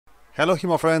Hello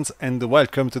HEMA friends and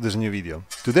welcome to this new video.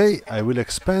 Today I will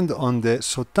expand on the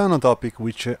Sottano topic,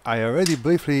 which I already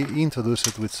briefly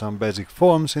introduced with some basic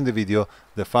forms in the video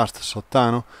The Fast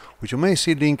Sottano, which you may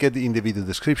see linked in the video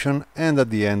description and at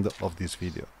the end of this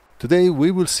video. Today we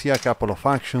will see a couple of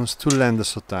actions to land the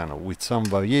Sottano, with some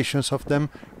variations of them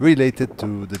related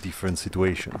to the different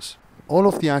situations. All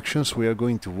of the actions we are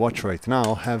going to watch right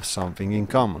now have something in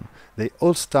common. They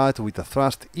all start with a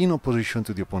thrust in opposition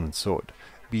to the opponent's sword,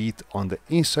 be it on the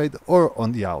inside or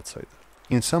on the outside.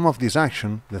 In some of these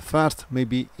actions, the thrust may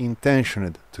be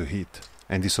intentioned to hit,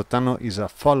 and the Sottano is a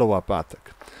follow-up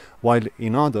attack, while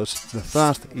in others the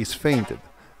thrust is feinted,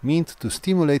 meant to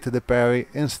stimulate the parry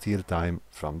and steal time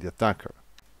from the attacker.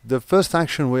 The first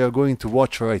action we are going to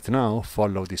watch right now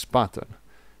follows this pattern.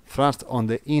 Thrust on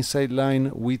the inside line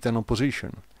with an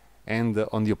opposition, and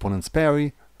on the opponent's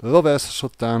parry, reverse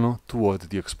Sottano toward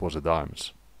the exposed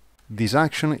arms. This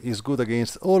action is good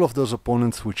against all of those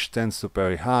opponents which tends to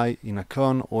parry high in a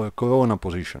Kron or Corona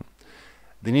position.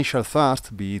 The initial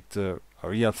thrust, be it a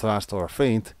real thrust or a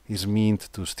feint, is meant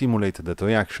to stimulate that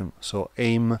reaction, so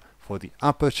aim for the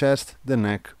upper chest, the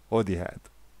neck or the head.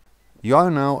 You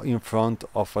are now in front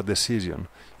of a decision.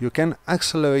 You can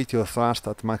accelerate your thrust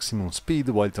at maximum speed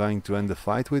while trying to end the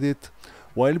fight with it,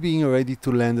 while being ready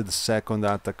to land the second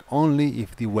attack only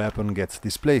if the weapon gets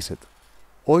displaced.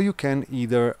 Or you can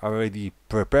either already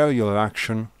prepare your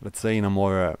action, let's say in a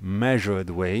more measured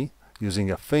way,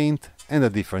 using a feint and a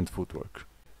different footwork.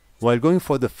 While going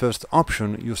for the first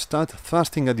option, you start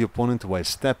thrusting at the opponent while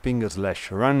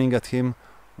stepping/running at him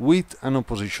with an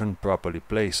opposition properly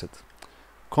placed.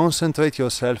 Concentrate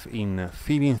yourself in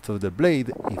feeling through the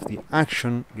blade if the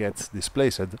action gets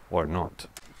displaced or not.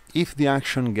 If the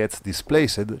action gets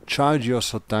displaced, charge your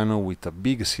Sottano with a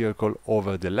big circle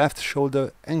over the left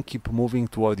shoulder and keep moving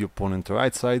toward the opponent's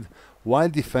right side while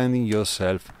defending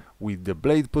yourself with the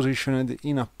blade positioned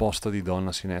in a posto di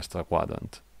donna sinistra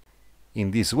quadrant.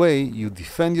 In this way, you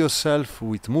defend yourself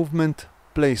with movement,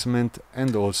 placement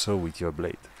and also with your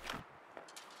blade.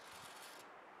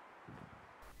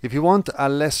 If you want a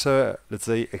lesser, let's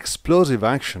say, explosive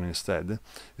action instead,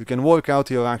 you can work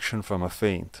out your action from a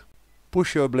feint.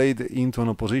 Push your blade into an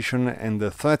opposition and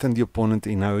threaten the opponent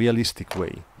in a realistic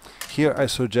way. Here I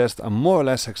suggest a more or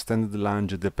less extended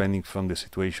lunge depending from the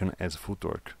situation as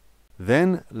footwork.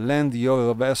 Then land your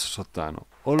reverse Sottano,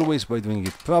 always by doing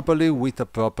it properly with a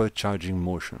proper charging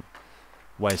motion,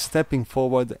 while stepping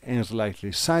forward and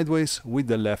slightly sideways with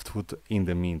the left foot in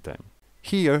the meantime.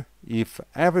 Here, if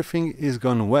everything is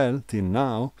gone well till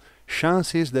now,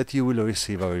 chances that you will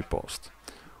receive a riposte,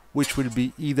 which will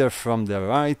be either from the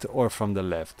right or from the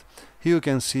left. Here you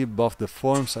can see both the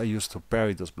forms I use to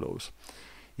parry those blows.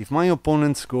 If my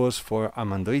opponent goes for a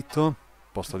mandritto,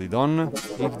 posto di donna,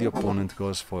 if the opponent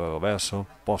goes for a reverso,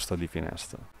 posto di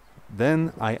finestra.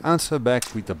 Then I answer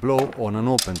back with a blow on an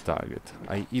open target.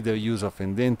 I either use a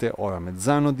fendente or a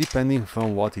mezzano depending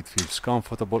from what it feels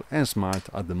comfortable and smart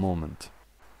at the moment.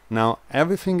 Now,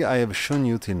 everything I have shown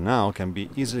you till now can be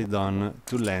easily done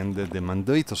to land the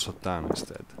mandritto Sottano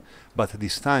instead, but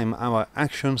this time our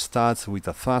action starts with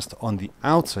a thrust on the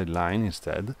outside line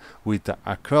instead, with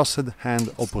a crossed hand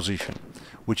opposition,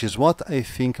 which is what I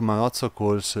think Marozzo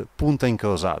calls punta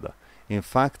incrociata. In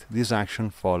fact, this action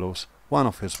follows one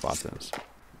of his patterns.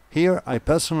 Here I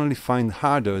personally find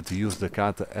harder to use the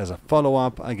cut as a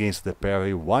follow-up against the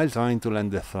parry while trying to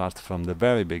land the thrust from the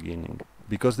very beginning,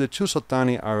 because the two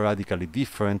Sottani are radically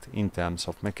different in terms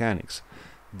of mechanics.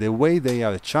 The way they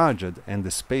are charged and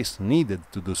the space needed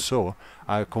to do so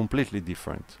are completely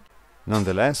different.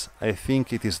 Nonetheless, I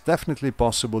think it is definitely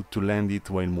possible to land it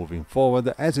while moving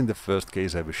forward, as in the first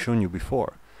case I've shown you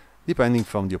before, depending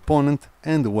from the opponent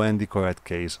and when the correct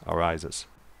case arises.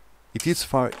 It is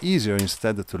far easier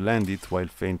instead to land it while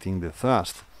feinting the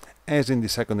thrust, as in the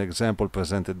second example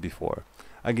presented before.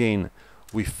 Again,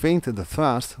 we feint the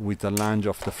thrust with a lunge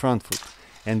of the front foot,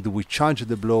 and we charge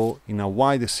the blow in a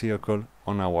wide circle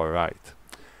on our right.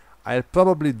 I'll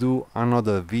probably do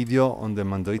another video on the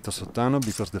mandritto Sottano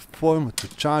because the form to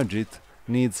charge it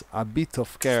needs a bit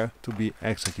of care to be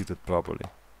executed properly.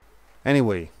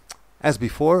 Anyway, as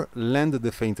before, land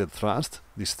the feinted thrust,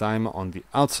 this time on the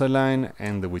outside line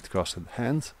and with crossed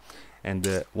hands,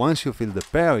 and once you feel the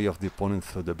parry of the opponent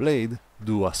through the blade,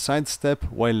 do a sidestep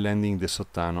while landing the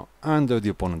Sottano under the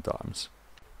opponent's arms.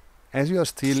 As you are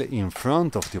still in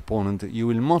front of the opponent, you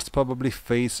will most probably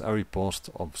face a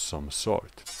riposte of some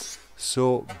sort,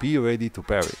 so be ready to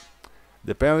parry.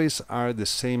 The parries are the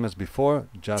same as before,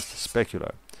 just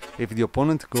specular. If the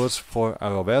opponent goes for a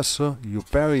reverso, you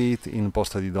parry it in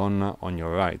posto di donna on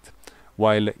your right,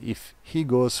 while if he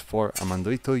goes for a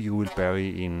mandrito you will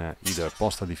parry in either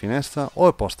posta di finestra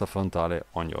or posta frontale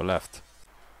on your left.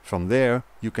 From there,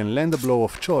 you can land a blow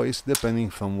of choice depending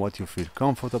from what you feel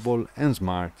comfortable and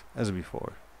smart as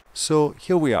before. So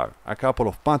here we are, a couple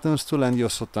of patterns to land your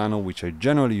Sottano which I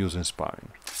generally use in sparring.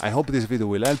 I hope this video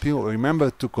will help you. Remember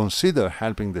to consider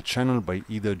helping the channel by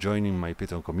either joining my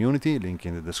Patreon community, link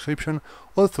in the description,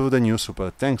 or through the new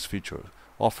Super Thanks feature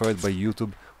offered by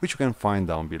YouTube, which you can find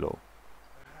down below.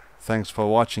 Thanks for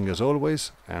watching as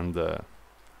always, and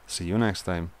see you next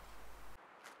time.